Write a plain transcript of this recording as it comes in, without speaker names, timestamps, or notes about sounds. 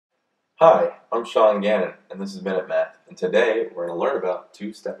Hi, I'm Sean Gannon, and this is Minute Math. And today we're going to learn about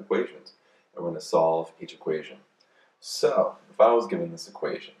two-step equations, and we're going to solve each equation. So, if I was given this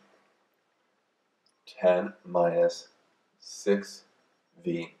equation, 10 minus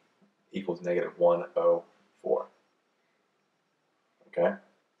 6v equals negative 104, okay?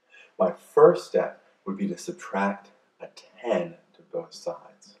 My first step would be to subtract a 10 to both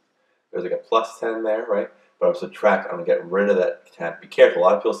sides. There's like a plus 10 there, right? But I'm subtracting, I'm going to get rid of that 10. Be careful, a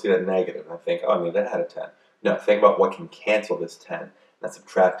lot of people see that negative and I think, oh, I mean, that had a 10. No, think about what can cancel this 10. That's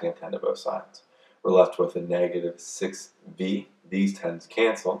subtracting a 10 to both sides. We're left with a negative 6v. These 10s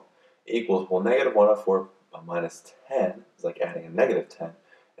cancel. Equals, well, negative 104 minus 10 is like adding a negative 10.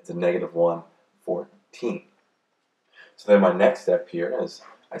 It's a negative 114. So then my next step here is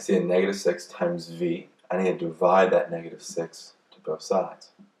I see a negative 6 times v. I need to divide that negative 6 to both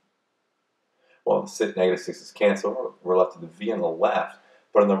sides. Well, the negative 6 is canceled. We're left with the v on the left.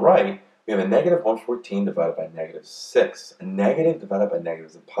 But on the right, we have a negative 114 divided by negative 6. A negative divided by negative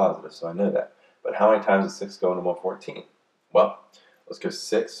is a positive, so I know that. But how many times does 6 go into 114? Well, let's go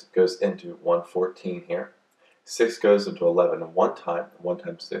 6 goes into 114 here. 6 goes into 11 one time. 1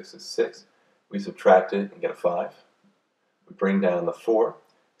 times 6 is 6. We subtract it and get a 5. We bring down the 4.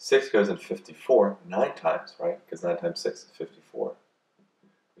 6 goes into 54 9 times, right? Because 9 times 6 is 54.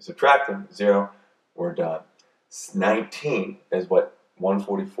 We subtract them, 0, we're done. 19 is what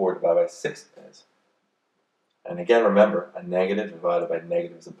 144 divided by 6 is. And again, remember, a negative divided by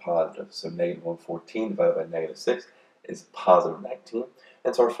negative is a positive. So negative 114 divided by negative 6 is positive 19.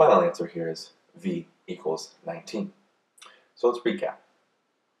 And so our final answer here is v equals 19. So let's recap.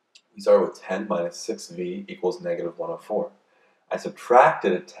 We started with 10 minus 6v equals negative 104. I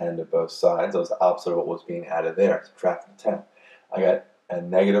subtracted a 10 to both sides. That was the opposite of what was being added there. I subtracted a 10. I got a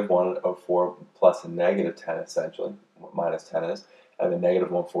negative 104 plus a negative 10, essentially, what minus 10 is. I have a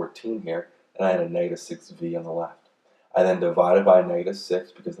negative 114 here, and I had a negative 6v on the left. I then divided by a negative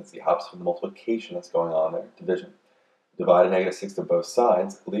 6, because that's the opposite of the multiplication that's going on there, division. Divided negative 6 to both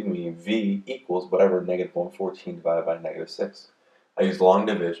sides, leaving me v equals whatever negative 114 divided by negative 6. I used long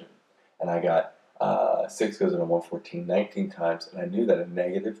division, and I got 6 goes into 114 19 times, and I knew that a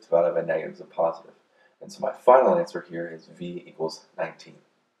negative divided by negative is a positive. And so my final answer here is v equals 19.